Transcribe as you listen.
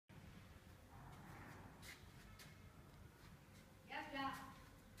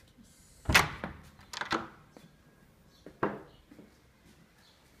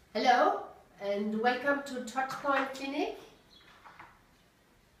and welcome to Touchpoint Clinic.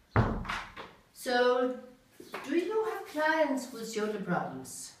 So, do you have clients with shoulder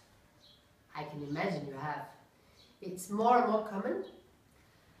problems? I can imagine you have. It's more and more common.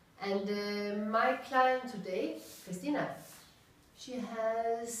 And my client today, Christina, she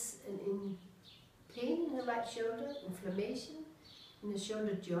has pain in her right shoulder, inflammation in the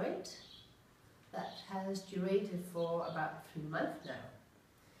shoulder joint that has durated for about 3 months now.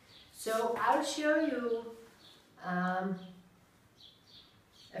 So I'll show you a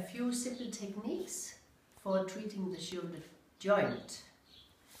few simple techniques for treating the shoulder joint.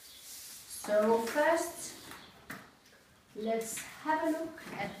 So first, let's have a look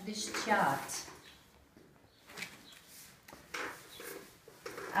at this chart.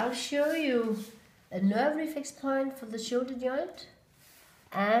 I'll show you a nerve reflex point for the shoulder joint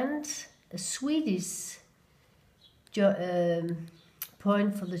and a Swedish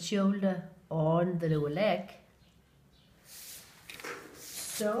point for the shoulder on the lower leg.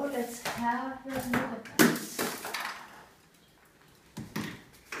 So let's have a look at this.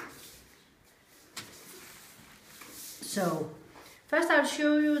 So first I'll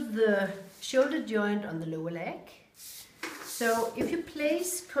show you the shoulder joint on the lower leg. So if you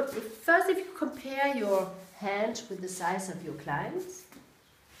if you compare your hand with the size of your clients,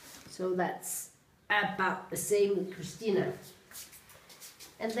 so that's about the same with Christina.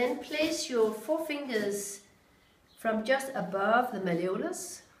 And then place your 4 fingers from just above the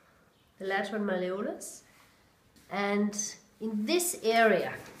malleolus, the lateral malleolus, and in this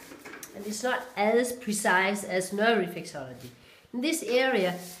area, and it's not as precise as nerve reflexology, in this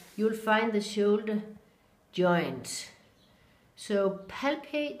area you'll find the shoulder joint. So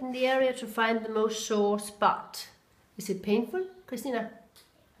palpate in the area to find the most sore spot. Is it painful, Christina?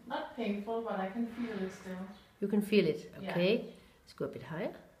 Not painful, but I can feel it still. You can feel it, okay. Yeah. Let's go a bit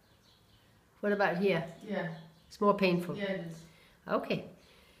higher. What about here? Yeah. It's more painful? Yeah, it is. Okay.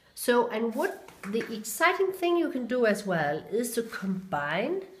 So, and what the exciting thing you can do as well is to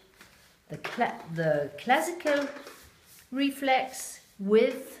combine the classical reflex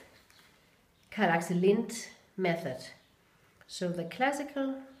with Axillary Nerve method. So the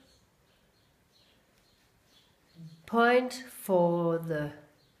classical point for the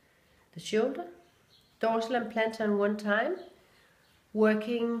shoulder, dorsal and plantar on one time,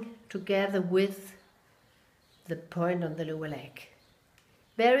 working together with the point on the lower leg.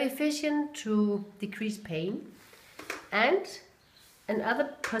 Very efficient to decrease pain. And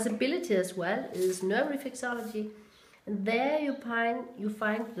another possibility as well is nerve reflexology. And there you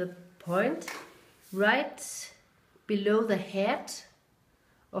find the point right below the head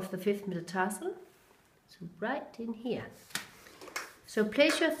of the 5th metatarsal. So right in here. So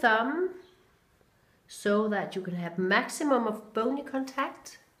place your thumb so that you can have maximum of bony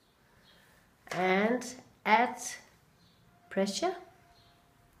contact and add pressure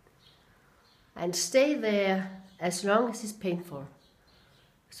and stay there as long as it's painful.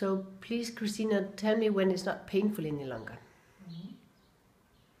 So please, Christina, tell me when it's not painful any longer.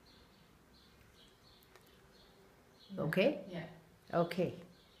 Yeah. Okay? Yeah. Okay.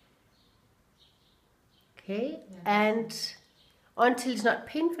 Okay, Yeah. and until it's not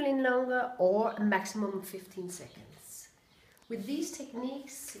painful any longer, or a maximum of 15 seconds. With these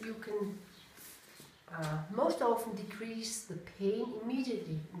techniques, you can most often decrease the pain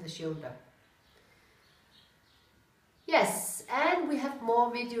immediately in the shoulder. Yes, and we have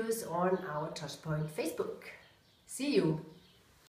more videos on our Touchpoint Facebook. See you!